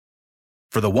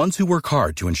For the ones who work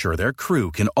hard to ensure their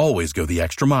crew can always go the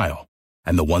extra mile,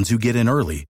 and the ones who get in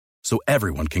early so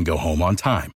everyone can go home on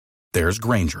time, there's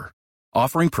Grainger,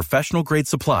 offering professional-grade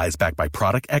supplies backed by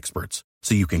product experts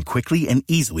so you can quickly and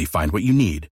easily find what you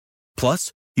need.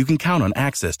 Plus, you can count on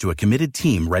access to a committed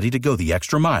team ready to go the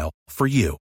extra mile for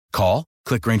you. Call,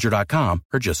 click Grainger.com,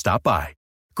 or just stop by.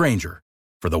 Grainger,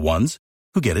 for the ones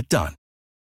who get it done.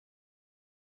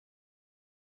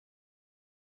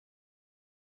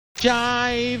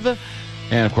 Jive.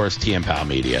 And, of course, TM Powell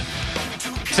Media.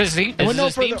 This is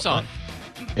his theme song.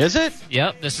 Is it?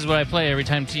 Yep, this is what I play every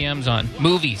time TM's on.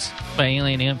 Movies by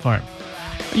Alien Ant Farm.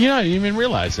 You know, I didn't even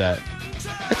realize that.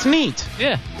 That's neat.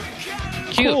 Yeah.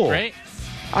 Cute, cool. Right?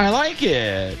 I like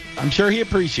it. I'm sure he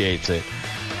appreciates it.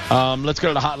 Let's go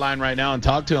to the hotline right now and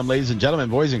talk to him, ladies and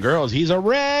gentlemen, boys and girls. He's a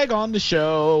reg on the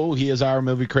show. He is our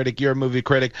movie critic. You're a movie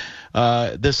critic.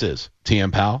 This is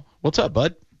TM Powell. What's up,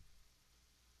 bud?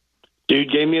 Dude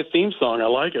gave me a theme song. I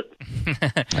like it.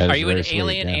 Are you an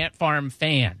Alien Ant Farm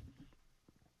fan?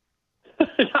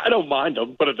 I don't mind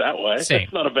them, put it that way. Same.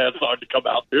 It's not a bad song to come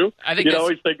out to. I think you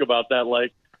always think about that,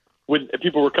 like when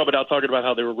people were coming out talking about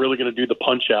how they were really going to do the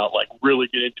punch out, like really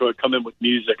get into it, come in with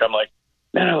music. I'm like,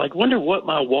 man, I wonder what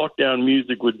my walk down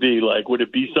music would be like. Would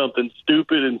it be something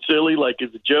stupid and silly, like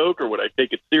as a joke, or would I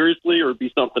take it seriously, or be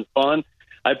something fun?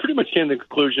 I pretty much came to the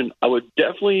conclusion I would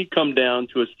definitely come down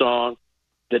to a song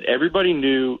that everybody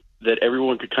knew, that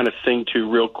everyone could kind of sing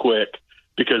to real quick,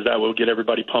 because that will get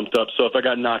everybody pumped up. So if I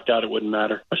got knocked out, it wouldn't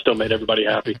matter. I still made everybody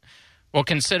happy. Well,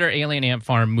 consider Alien Ant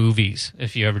Farm movies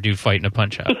if you ever do fight in a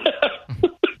punch-out.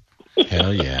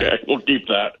 Hell yeah. Okay, we'll keep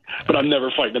that. But I'm never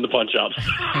fighting in the punch-outs.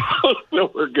 So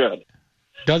we're good.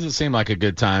 Doesn't seem like a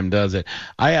good time, does it?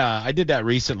 I did that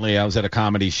recently. I was at a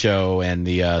comedy show, and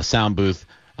the sound booth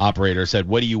operator said,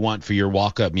 "What do you want for your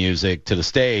walk-up music to the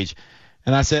stage?"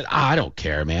 And I said, I don't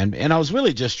care, man. And I was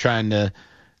really just trying to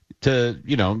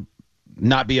you know,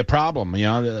 not be a problem. You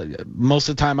know, most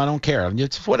of the time I don't care.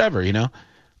 It's whatever, you know.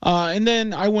 And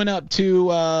then I went up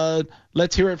to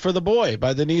 "Let's Hear It for the Boy"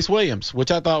 by Denise Williams, which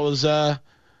I thought was it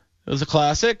was a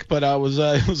classic, but it was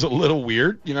a little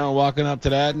weird, you know, walking up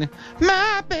to that. And,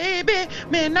 my baby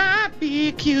may not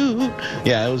be cute.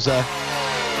 Yeah, it was. I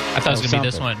thought it was going to be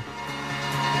this one.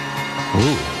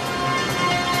 Ooh.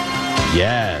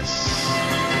 Yes.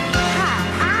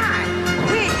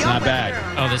 It's not bad.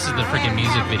 Oh, this is the freaking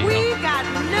music video.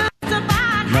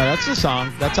 No, that's the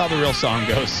song. That's how the real song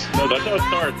goes. No, that's how it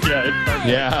starts. Yeah, it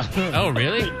starts. Yeah. Oh,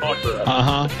 really?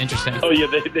 Uh-huh. Interesting. Oh, yeah,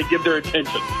 they give their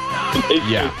attention.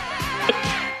 Yeah.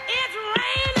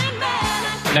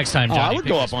 Next time, Johnny. I would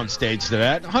go up on stage to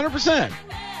that. 100%.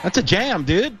 That's a jam,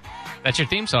 dude. That's your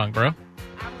theme song, bro.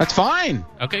 That's fine.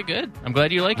 Okay, good. I'm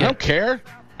glad you like it. I don't care.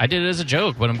 I did it as a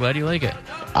joke, but I'm glad you like it.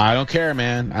 I don't care,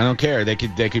 man. I don't care. They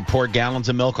could pour gallons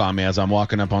of milk on me as I'm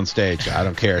walking up on stage. I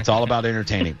don't care. It's all about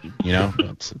entertaining. You know,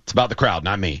 it's about the crowd,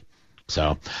 not me.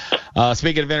 So,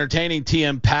 speaking of entertaining,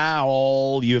 TM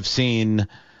Powell, you have seen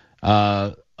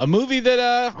a movie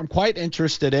that I'm quite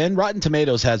interested in. Rotten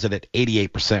Tomatoes has it at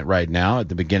 88% right now at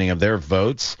the beginning of their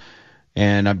votes,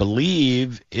 and I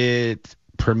believe it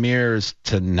premieres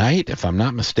tonight, if I'm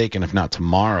not mistaken, if not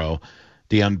tomorrow.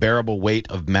 The Unbearable Weight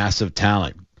of Massive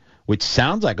Talent, which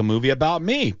sounds like a movie about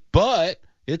me, but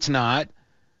it's not.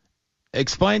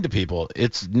 Explain to people.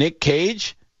 It's Nick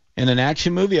Cage in an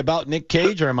action movie about Nick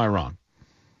Cage, or am I wrong?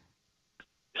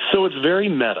 So it's very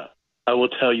meta. I will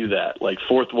tell you that. Like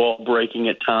fourth wall breaking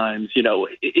at times. You know,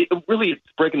 it really it's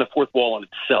breaking the fourth wall on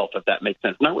itself, if that makes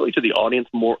sense. Not really to the audience,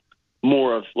 more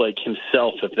of like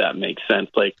himself, if that makes sense.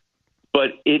 Like,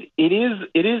 but it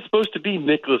is supposed to be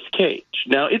Nicolas Cage.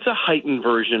 Now, it's a heightened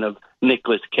version of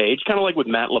Nicolas Cage, kind of like with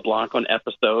Matt LeBlanc on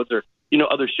Episodes, or, you know,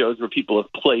 other shows where people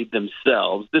have played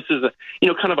themselves. This is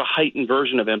kind of a heightened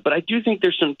version of him. But I do think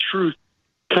there's some truth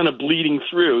kind of bleeding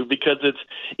through, because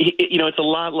it's a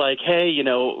lot like, hey,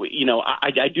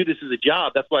 I do this as a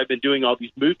job. That's why I've been doing all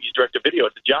these movies, direct to video.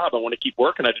 It's a job. I want to keep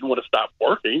working. I didn't want to stop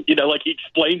working. You know, like he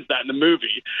explains that in the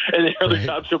movie. And then other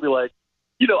times he'll be like,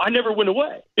 I never went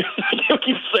away. He'll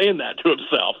keep saying that to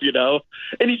himself,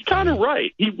 and he's kind of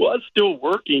right. He was still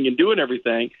working and doing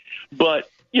everything, but,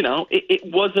 it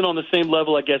wasn't on the same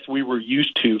level, I guess, we were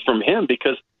used to from him,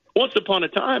 because once upon a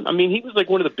time, I mean, he was like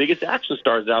one of the biggest action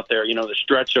stars out there, the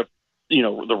stretch of,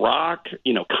 The Rock,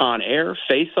 Con Air,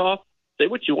 Face Off. Say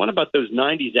what you want about those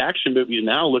 90s action movies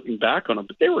now, looking back on them,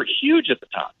 but they were huge at the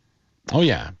time. Oh,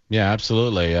 yeah. Yeah,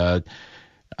 absolutely.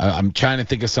 I'm trying to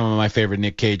think of some of my favorite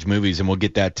Nick Cage movies, and we'll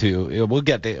get that too. We'll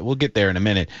get there in a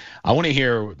minute. I want to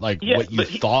hear what you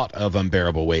thought of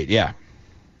Unbearable Weight. Yeah.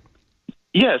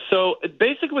 Yeah. So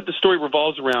basically, what the story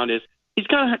revolves around is he's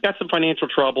kind of got some financial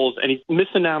troubles, and he's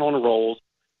missing out on roles.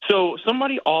 So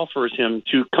somebody offers him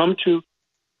to come to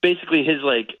basically his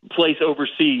place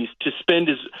overseas to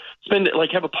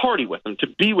have a party with him, to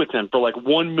be with him for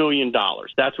 $1 million.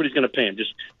 That's what he's going to pay him.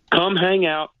 Just come hang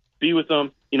out, be with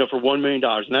him, for $1 million.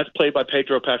 And that's played by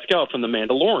Pedro Pascal from The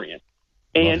Mandalorian.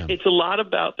 And it's a lot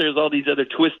about, there's all these other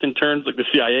twists and turns, like the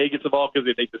CIA gets involved because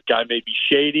they think this guy may be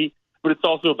shady, but it's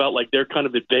also about their kind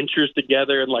of adventures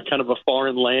together in kind of a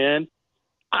foreign land.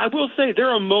 I will say there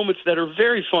are moments that are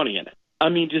very funny in it. I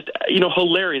mean, just,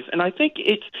 hilarious. And I think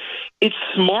it's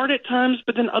smart at times,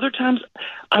 but then other times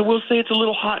I will say it's a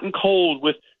little hot and cold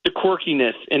with the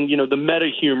quirkiness and, the meta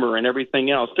humor and everything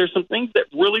else. There's some things that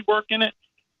really work in it.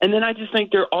 And then I just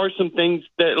think there are some things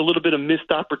that a little bit of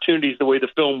missed opportunities, the way the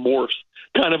film morphs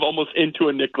kind of almost into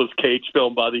a Nicolas Cage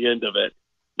film by the end of it.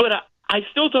 But I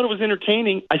still thought it was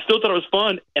entertaining. I still thought it was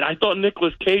fun. And I thought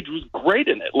Nicolas Cage was great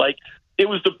in it. It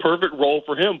was the perfect role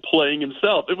for him playing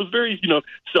himself. It was very,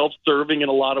 self-serving in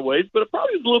a lot of ways, but it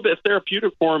probably was a little bit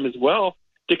therapeutic for him as well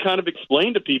to kind of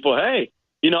explain to people, hey,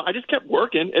 I just kept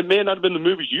working. It may not have been the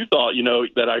movies you thought,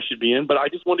 that I should be in, but I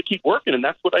just wanted to keep working, and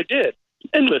that's what I did.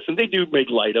 And listen, they do make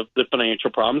light of the financial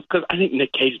problems because I think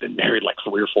Nick Cage's been married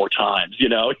 3 or 4 times, He's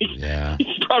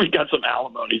probably got some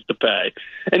alimonies to pay.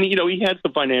 And, he had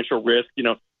some financial risk,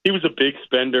 He was a big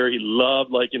spender. He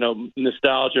loved,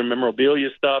 nostalgia and memorabilia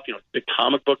stuff, big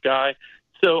comic book guy.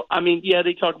 So,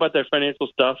 they talk about their financial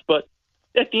stuff, but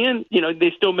at the end,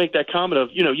 they still make that comment of,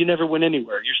 you never went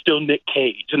anywhere. You're still Nick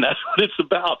Cage, and that's what it's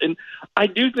about. And I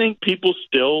do think people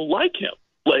still like him.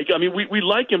 We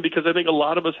like him because I think a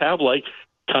lot of us have,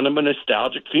 kind of a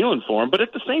nostalgic feeling for him. But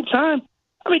at the same time,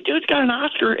 dude's got an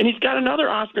Oscar, and he's got another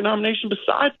Oscar nomination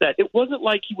besides that. It wasn't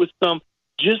like he was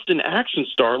just an action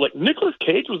star. Nicolas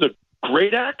Cage was a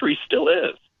great actor. He still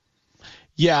is.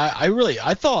 Yeah,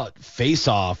 I thought Face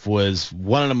Off was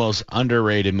one of the most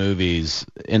underrated movies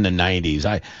in the 90s.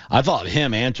 I thought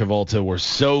him and Travolta were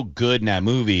so good in that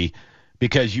movie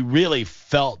because you really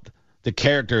felt the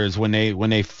characters when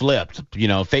they flipped,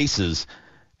 faces.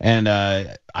 And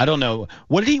I don't know,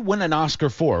 what did he win an Oscar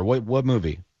for? What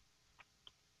movie?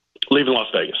 Leaving Las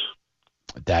Vegas.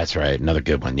 That's right, another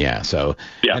good one. Yeah. So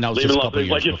yeah, and that was Leaving just a Las couple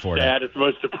Vegas. years before It's sad. that. It's the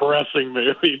most depressing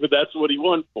movie, but that's what he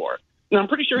won for. And I'm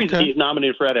pretty sure he's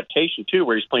nominated for adaptation too,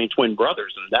 where he's playing twin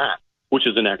brothers in that, which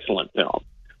is an excellent film.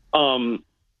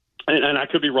 And I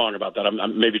could be wrong about that.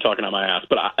 I'm maybe talking on my ass,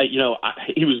 but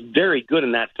he was very good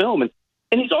in that film, and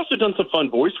he's also done some fun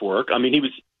voice work. He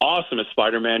was awesome as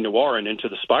Spider-Man Noir and Into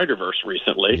the Spider-Verse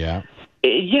recently. Yeah.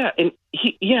 Yeah, and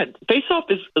Face Off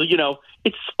is,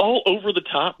 it's all over the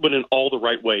top, but in all the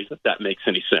right ways, if that makes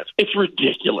any sense. It's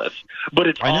ridiculous, but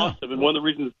it's awesome. And one of the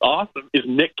reasons it's awesome is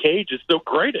Nick Cage is so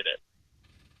great at it.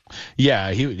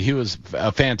 Yeah, he was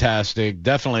fantastic.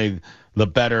 Definitely the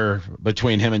better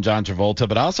between him and John Travolta,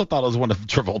 but I also thought it was one of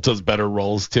Travolta's better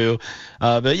roles too.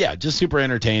 But yeah, just super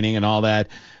entertaining and all that.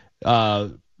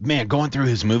 Man, going through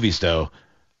his movies though,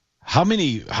 how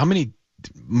many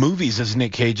movies is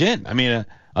Nick Cage in?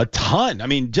 A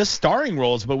ton. Just starring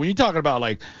roles, but when you're talking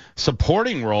about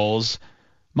supporting roles,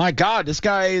 my God, this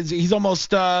guy he's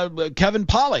almost Kevin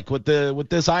Pollak with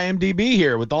this IMDb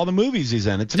here with all the movies he's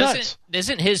in. It's nuts.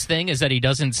 Isn't his thing is that he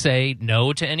doesn't say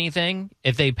no to anything?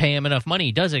 If they pay him enough money,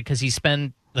 he does it because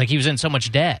he was in so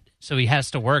much debt, so he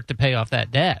has to work to pay off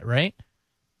that debt, right?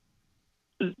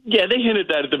 Yeah, they hinted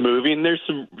that at the movie, and there's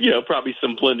some, probably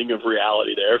some blending of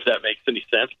reality there, if that makes any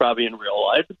sense, probably in real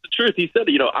life. It's the truth. He said,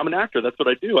 I'm an actor. That's what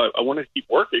I do. I want to keep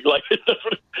working. That's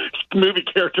what the movie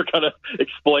character kind of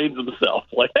explains himself.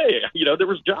 Hey, there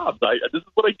was jobs. This is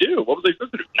what I do. What was I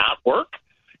supposed to do? Not work?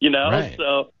 Right.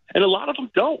 So, and a lot of them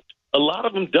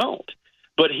don't.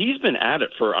 But he's been at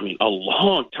it for, a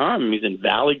long time. He's in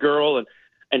Valley Girl.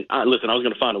 And listen, I was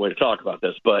going to find a way to talk about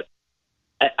this, but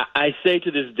I say to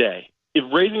this day, if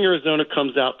Raising Arizona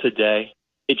comes out today,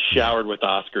 it's showered with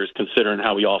Oscars, considering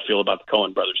how we all feel about the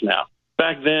Coen brothers now.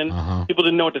 Back then, people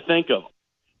didn't know what to think of them.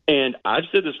 And I've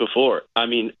said this before.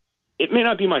 It may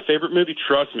not be my favorite movie.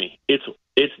 Trust me, it's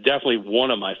definitely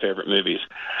one of my favorite movies.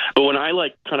 But when I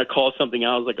kind of call something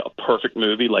out as a perfect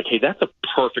movie, hey, that's a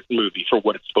perfect movie for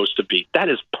what it's supposed to be. That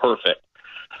is perfect.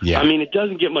 Yeah. It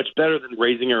doesn't get much better than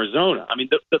Raising Arizona.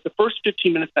 The first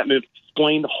 15 minutes of that movie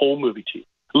explain the whole movie to you.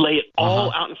 Lay it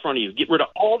all out in front of you. Get rid of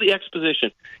all the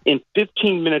exposition in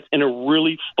 15 minutes in a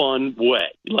really fun way.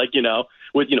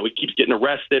 He keeps getting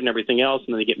arrested and everything else,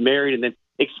 and then they get married, and then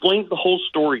explains the whole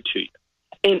story to you.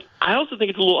 And I also think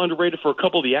it's a little underrated for a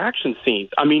couple of the action scenes.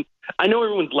 I know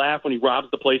everyone's laughed when he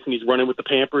robs the place and he's running with the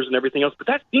Pampers and everything else, but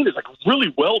that scene is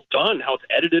really well done, how it's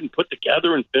edited and put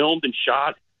together and filmed and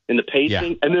shot. and the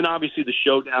pacing, and then obviously the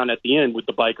showdown at the end with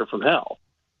the biker from hell.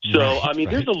 So,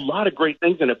 there's a lot of great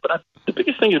things in it, but the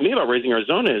biggest thing to me about Raising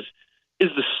Arizona is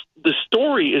the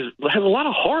story has a lot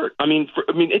of heart.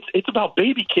 It's about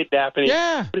baby kidnapping,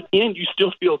 but at the end you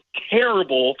still feel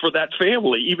terrible for that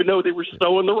family, even though they were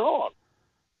so in the wrong.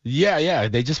 Yeah,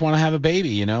 they just want to have a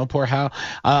baby, Poor Hal.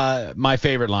 My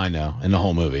favorite line, though, in the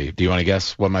whole movie. Do you want to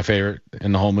guess what my favorite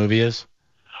in the whole movie is?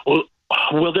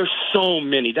 Well, there's so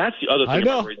many. That's the other thing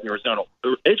about Raising Arizona.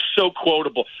 It's so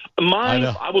quotable.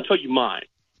 I will tell you mine.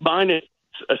 Mine is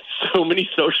so many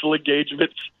social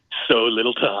engagements, so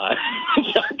little time.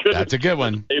 That's a good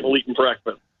one. Table eating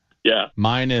breakfast. Yeah.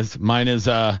 Mine is.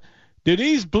 Do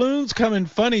these balloons come in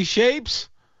funny shapes?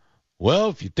 Well,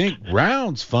 if you think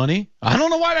round's funny. I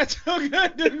don't know why that's so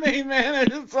good to me, man.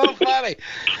 It's so funny.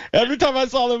 Every time I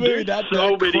saw the movie, that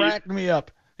cracked me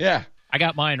up. Yeah. I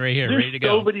got mine right here, ready to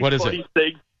go. What is it?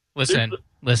 Things. Listen.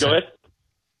 Go ahead.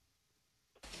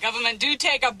 Government do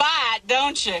take a bite,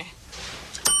 don't you?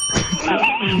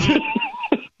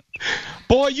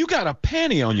 Boy, you got a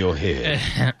panty on your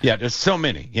head. Yeah, there's so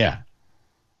many. Yeah.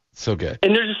 So good.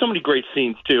 And there's just so many great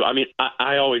scenes, too.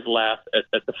 I always laugh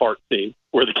at the fart scene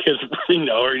where the kid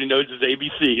already knows his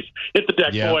ABCs. Hit the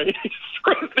deck, boy. He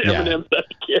throws the M&Ms at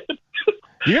the kid.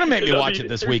 You're going to make me watch it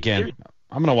this weekend.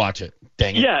 I'm going to watch it.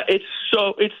 Dang it. Yeah, it's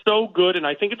so good. And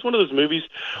I think it's one of those movies,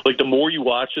 like, the more you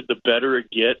watch it, the better it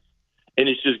gets. And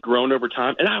it's just grown over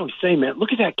time. And I always say, man,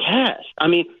 look at that cast.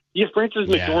 You have Frances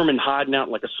McDormand hiding out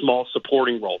in like a small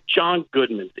supporting role. John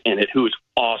Goodman's in it, who is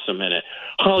awesome in it.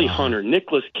 Holly Hunter,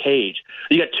 Nicolas Cage.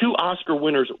 You got 2 Oscar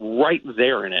winners right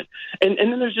there in it. And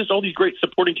then there's just all these great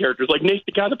supporting characters. Like Nathan,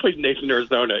 the guy that plays Nathan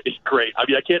Arizona is great. I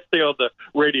can't say on the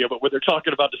radio, but when they're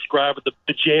talking about describing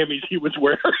the jammies he was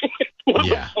wearing, it's one of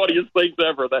the funniest things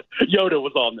ever that Yoda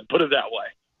was on them. Put it that way.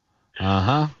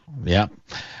 Yeah.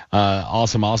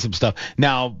 Awesome stuff.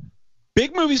 Now,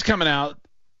 big movies coming out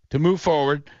to move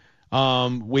forward.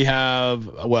 We have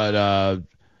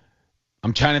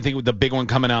I'm trying to think of the big one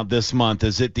coming out this month.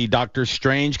 Is it the Doctor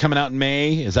Strange coming out in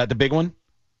May? Is that the big one?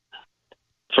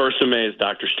 1st of May is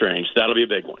Doctor Strange. That'll be a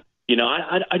big one.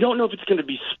 I don't know if it's going to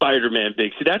be Spider-Man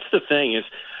big. See, that's the thing is,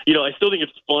 I still think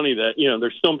it's funny that,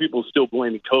 there's some people still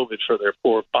blaming COVID for their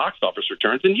poor box office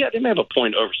returns. And, they may have a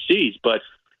point overseas, but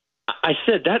I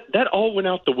said that all went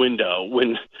out the window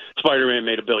when Spider-Man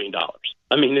made $1 billion.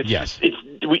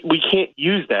 We can't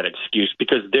use that excuse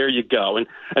because there you go. And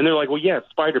they're like, well, yeah, it's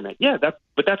Spider-Man. Yeah,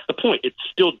 but that's the point. It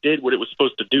still did what it was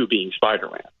supposed to do being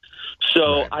Spider-Man.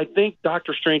 So I think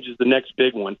Doctor Strange is the next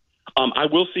big one. I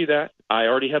will see that. I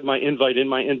already have my invite in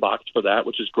my inbox for that,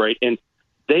 which is great. And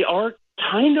they are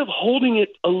kind of holding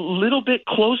it a little bit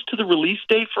close to the release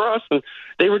date for us. And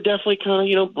they were definitely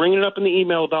kind of, bringing it up in the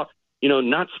email about,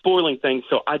 not spoiling things.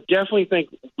 So I definitely think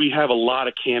we have a lot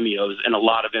of cameos and a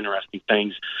lot of interesting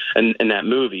things in that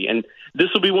movie. And this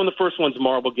will be one of the first ones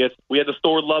Marvel gets. We had the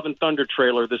Thor Love and Thunder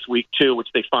trailer this week, too, which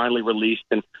they finally released.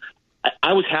 And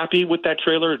I was happy with that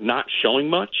trailer not showing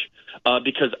much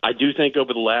because I do think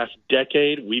over the last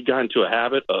decade we've gotten to a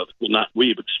habit of, well, not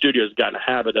we, but the studio's gotten a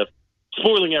habit of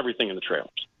spoiling everything in the trailers.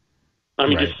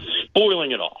 Just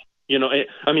spoiling it all.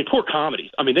 Poor comedies.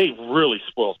 They really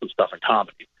spoil some stuff in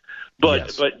comedy.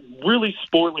 But really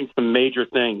spoiling some major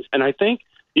things. And I think,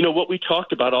 what we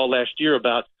talked about all last year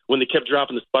about when they kept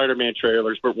dropping the Spider-Man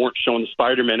trailers but weren't showing the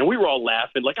Spider-Man, and we were all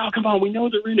laughing like, oh, come on, we know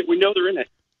they're in it.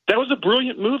 That was a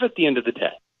brilliant move at the end of the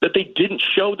day, that they didn't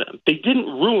show them. They didn't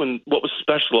ruin what was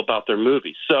special about their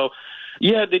movie. So,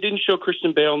 yeah, they didn't show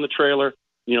Christian Bale in the trailer.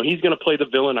 He's going to play the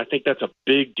villain. I think that's a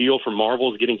big deal for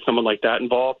Marvel is getting someone like that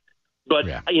involved. But,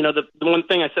 the one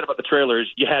thing I said about the trailer is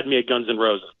you had me at Guns N'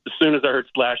 Roses. As soon as I heard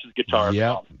Slash's guitar,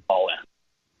 all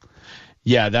in.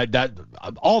 Yeah, that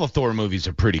all the Thor movies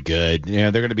are pretty good.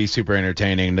 They're going to be super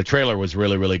entertaining. The trailer was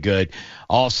really, really good.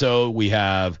 Also, we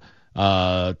have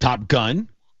Top Gun,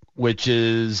 which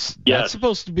is that's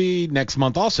supposed to be next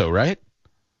month also, right?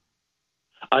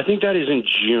 I think that is in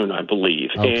June, I believe.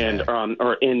 Okay.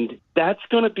 And that's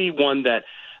going to be one that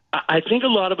I think a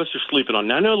lot of us are sleeping on.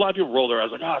 Now, I know a lot of people roll their eyes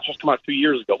like, it's just come out 2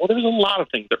 years ago. Well, there was a lot of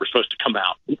things that were supposed to come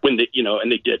out when they, and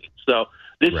they didn't. So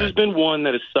this has been one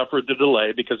that has suffered the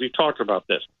delay because we've talked about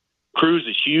this. Cruise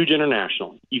is huge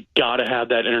international. You've got to have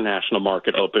that international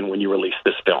market open when you release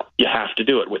this film. You have to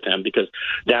do it with them because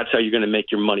that's how you're going to make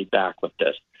your money back with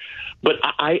this. But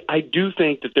I do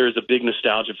think that there's a big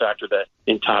nostalgia factor that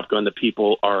in Top Gun that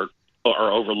people are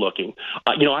overlooking.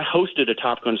 I hosted a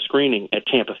Top Gun screening at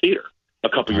Tampa Theater a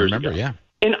couple years ago. Yeah.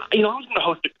 And I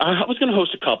was going to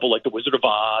host a couple like the Wizard of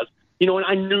Oz, and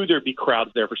I knew there'd be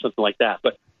crowds there for something like that.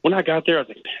 But when I got there, I was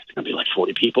like, man, it's going to be like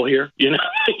 40 people here, Right.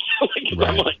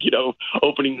 I'm like,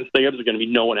 opening this thing up, there's going to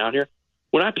be no one out here.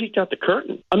 When I peeked out the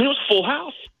curtain, it was full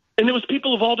house. And there was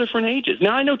people of all different ages.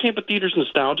 Now, I know Tampa Theater's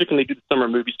nostalgic, and they do the summer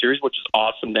movie series, which is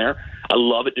awesome there. I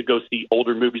love it to go see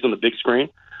older movies on the big screen.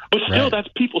 But still, That's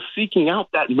people seeking out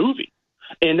that movie.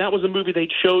 And that was a movie they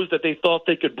chose that they thought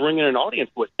they could bring in an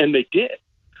audience with, and they did.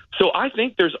 So I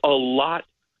think there's a lot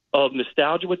of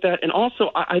nostalgia with that. And also,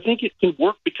 I think it can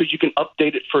work because you can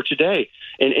update it for today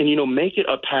and make it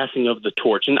a passing of the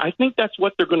torch. And I think that's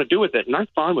what they're going to do with it, and I'm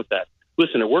fine with that.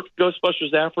 Listen, it worked with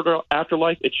Ghostbusters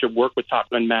Afterlife. It should work with Top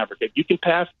Gun Maverick. If you can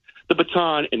pass the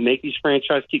baton and make these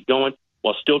franchises keep going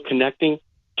while still connecting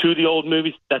to the old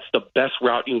movies, that's the best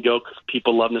route you can go because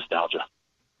people love nostalgia.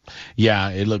 Yeah,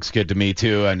 it looks good to me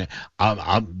too. And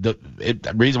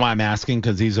the reason why I'm asking,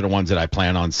 because these are the ones that I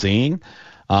plan on seeing.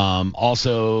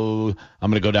 Also,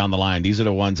 I'm going to go down the line. These are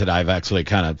the ones that I've actually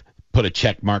kind of put a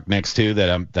check mark next to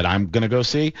that I'm going to go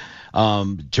see.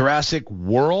 Jurassic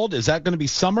World, is that going to be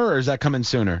summer or is that coming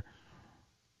sooner?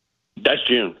 That's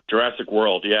June. Jurassic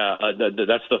World, yeah.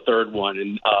 That's the third one.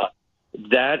 And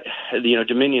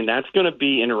Dominion, that's going to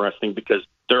be interesting because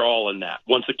they're all in that.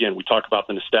 Once again, we talk about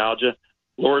the nostalgia.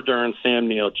 Laura Dern, Sam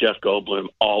Neill, Jeff Goldblum,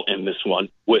 all in this one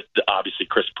with obviously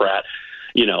Chris Pratt,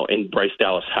 and Bryce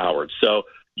Dallas Howard. So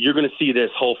you're going to see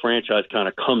this whole franchise kind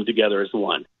of come together as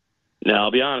one. Now,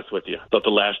 I'll be honest with you. I thought the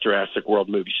last Jurassic World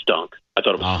movie stunk. I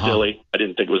thought it was silly. I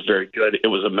didn't think it was very good. It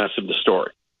was a mess of the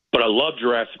story. But I love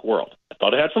Jurassic World. I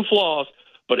thought it had some flaws,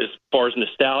 but as far as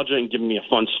nostalgia and giving me a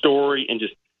fun story and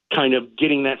just kind of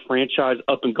getting that franchise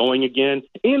up and going again,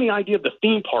 and the idea of the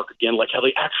theme park again, like how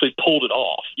they actually pulled it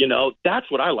off, that's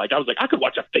what I like. I was like, I could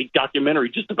watch a fake documentary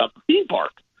just about the theme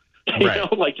park,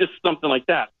 like just something like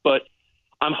that. But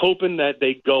I'm hoping that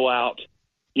they go out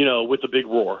with a big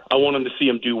roar. I want them to see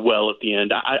them do well at the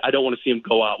end. I don't want to see them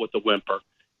go out with a whimper.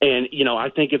 And, I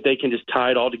think if they can just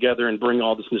tie it all together and bring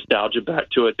all this nostalgia back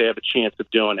to it, they have a chance of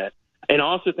doing it. And I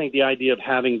also think the idea of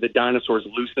having the dinosaurs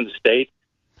loose in the state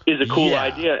is a cool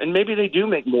idea. And maybe they do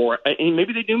make more.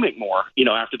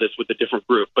 After this with a different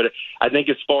group. But I think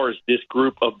as far as this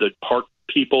group of the park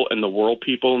people and the world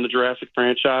people in the Jurassic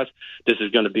franchise, this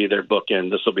is going to be their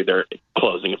bookend. This will be their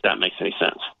closing, if that makes any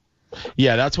sense.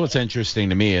 Yeah, that's what's interesting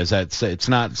to me is that it's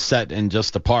not set in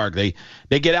just the park. They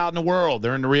get out in the world.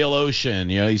 They're in the real ocean.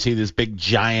 You see this big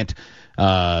giant,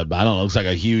 I don't know, it looks like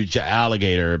a huge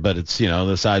alligator, but it's,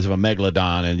 the size of a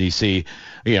megalodon. And you see,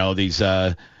 these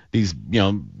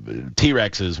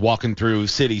T-Rexes walking through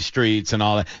city streets and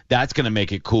all that. That's going to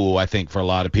make it cool, I think, for a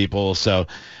lot of people. So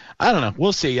I don't know.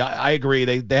 We'll see. I agree.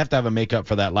 They have to have a makeup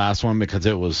for that last one because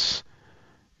it was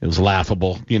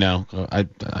laughable, It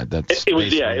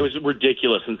was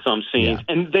ridiculous in some scenes,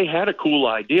 and they had a cool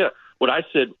idea. What I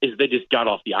said is they just got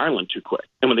off the island too quick,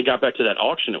 and when they got back to that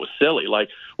auction, it was silly. Like,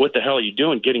 what the hell are you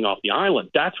doing getting off the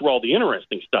island? That's where all the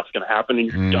interesting stuff's going to happen,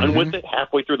 and you're done with it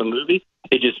halfway through the movie.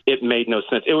 It made no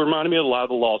sense. It reminded me of a lot of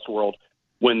the Lost World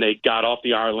when they got off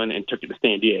the island and took it to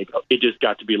San Diego. It just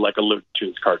got to be like a Looney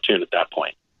Tunes cartoon at that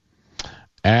point.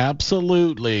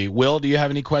 Absolutely. Will, do you have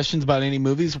any questions about any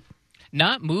movies?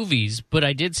 Not movies, but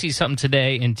I did see something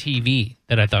today in TV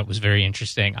that I thought was very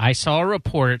interesting. I saw a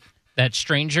report that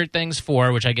Stranger Things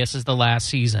 4, which I guess is the last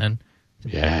season,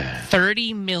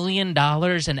 $30 million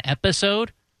an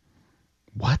episode.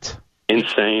 What?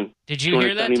 Insane. Did you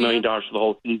hear that? $20 million for the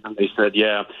whole season, they said,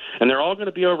 yeah. And they're all going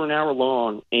to be over an hour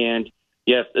long. And,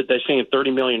 yes, they're saying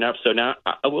 30 million episode. Now,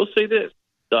 I will say this,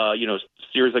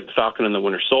 series like The Falcon and the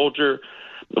Winter Soldier,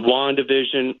 the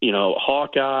WandaVision,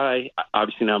 Hawkeye,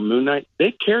 obviously now Moon Knight,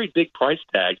 they carry big price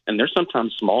tags, and they're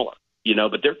sometimes smaller,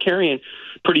 but they're carrying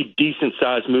pretty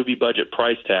decent-sized movie budget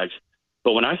price tags.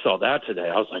 But when I saw that today,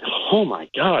 I was like, oh, my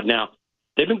God. Now,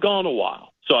 they've been gone a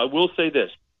while. So I will say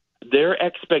this. Their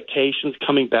expectations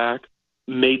coming back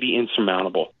may be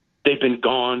insurmountable. They've been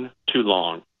gone too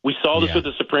long. We saw this with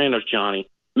The Sopranos, Johnny.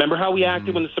 Remember how we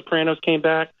acted when The Sopranos came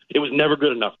back? It was never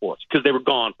good enough for us because they were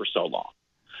gone for so long.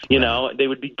 They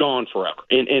would be gone forever.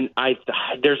 And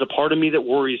there's a part of me that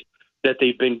worries that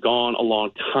they've been gone a long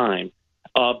time.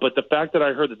 But the fact that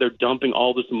I heard that they're dumping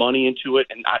all this money into it,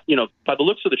 and by the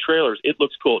looks of the trailers, it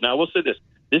looks cool. Now, I will say this.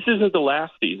 This isn't the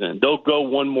last season. They'll go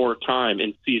one more time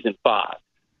in season 5,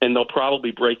 and they'll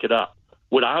probably break it up.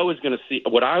 What I was going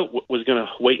to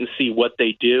wait and see what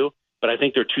they do, but I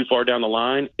think they're too far down the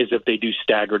line, is if they do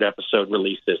staggered episode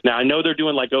releases. Now, I know they're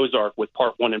doing like Ozark with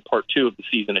part 1 and part 2 of the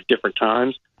season at different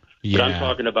times, but I'm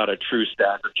talking about a true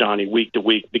stagger, Johnny, week to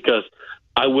week, because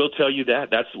I will tell you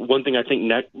that's one thing I think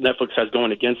Netflix has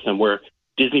going against them, where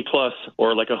Disney Plus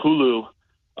or like a Hulu,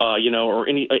 or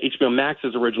any HBO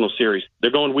Max's original series.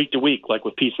 They're going week to week, like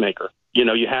with Peacemaker.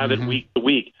 You have it week to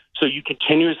week. So you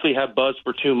continuously have buzz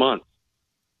for 2 months.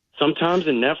 Sometimes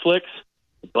in Netflix,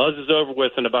 the buzz is over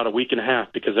with in about a week and a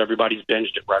half because everybody's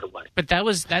binged it right away. But that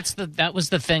was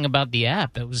the thing about the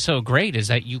app that was so great, is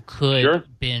that you could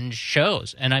binge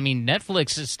shows. And I mean,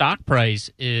 Netflix's stock price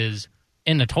is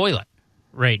in the toilet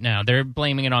right now. They're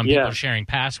blaming it on people sharing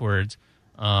passwords,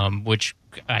 which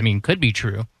I mean could be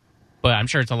true, but I'm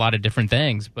sure it's a lot of different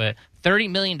things. But $30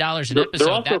 million an episode. They're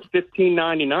also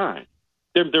 $15.99.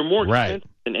 They're more expensive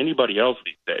than anybody else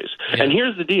these days. Yeah. And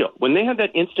here's the deal. When they had that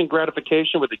instant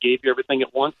gratification where they gave you everything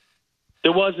at once,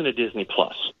 there wasn't a Disney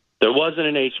Plus. There wasn't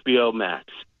an HBO Max.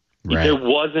 Right. There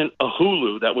wasn't a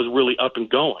Hulu that was really up and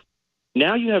going.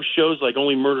 Now you have shows like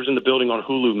Only Murders in the Building on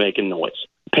Hulu making noise.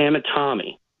 Pam and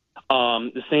Tommy.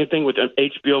 The same thing with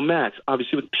HBO Max,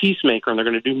 obviously with Peacemaker, and they're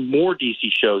going to do more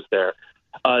DC shows there.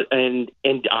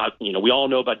 We all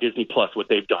know about Disney Plus, what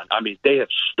they've done. I mean, they have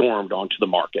stormed onto the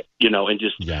market, and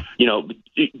just,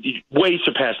 way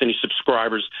surpassed any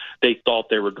subscribers they thought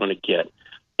they were going to get.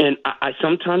 And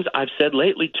sometimes I've said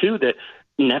lately, too, that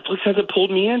Netflix hasn't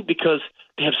pulled me in because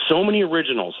they have so many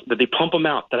originals that they pump them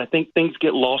out that I think things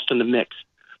get lost in the mix.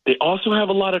 They also have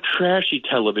a lot of trashy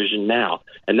television now,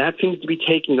 and that seems to be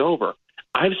taking over.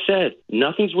 I've said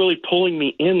nothing's really pulling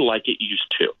me in like it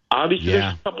used to. Obviously,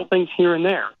 there's a couple things here and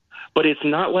there, but it's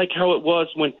not like how it was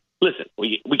when, listen,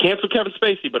 we canceled Kevin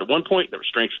Spacey, but at one point there were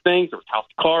Stranger Things, there was House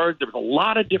of Cards, there was a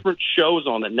lot of different shows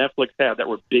on that Netflix had that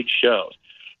were big shows.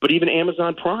 But even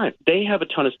Amazon Prime, they have a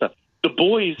ton of stuff. The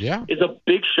Boys is a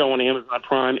big show on Amazon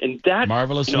Prime, and that's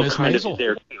Marvelous Miss Maisel.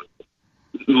 There too.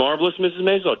 Marvelous Mrs.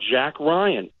 Maisel, Jack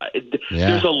Ryan.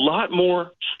 There's a lot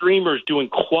more streamers doing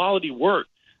quality work.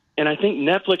 And I think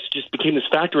Netflix just became this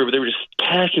factory where they were just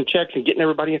cashing checks and getting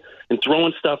everybody and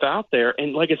throwing stuff out there.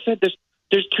 And like I said,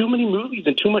 there's too many movies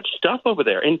and too much stuff over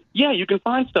there. And, you can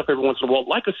find stuff every once in a while,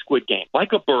 like a Squid Game,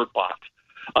 like a Bird Box.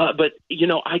 But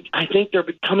I think they're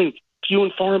becoming few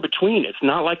and far in between. It's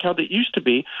not like how they used to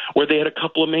be, where they had a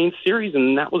couple of main series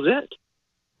and that was it.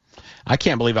 I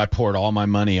can't believe I poured all my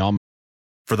money on.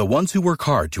 For the ones who work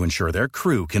hard to ensure their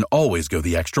crew can always go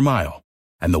the extra mile,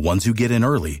 and the ones who get in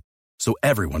early so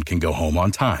everyone can go home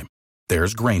on time,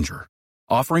 there's Grainger,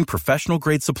 offering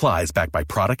professional-grade supplies backed by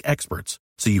product experts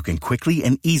so you can quickly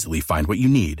and easily find what you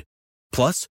need.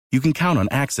 Plus, you can count on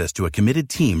access to a committed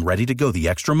team ready to go the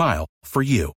extra mile for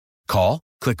you. Call,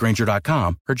 click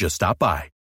Grainger.com, or just stop by.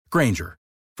 Grainger,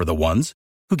 for the ones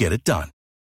who get it done.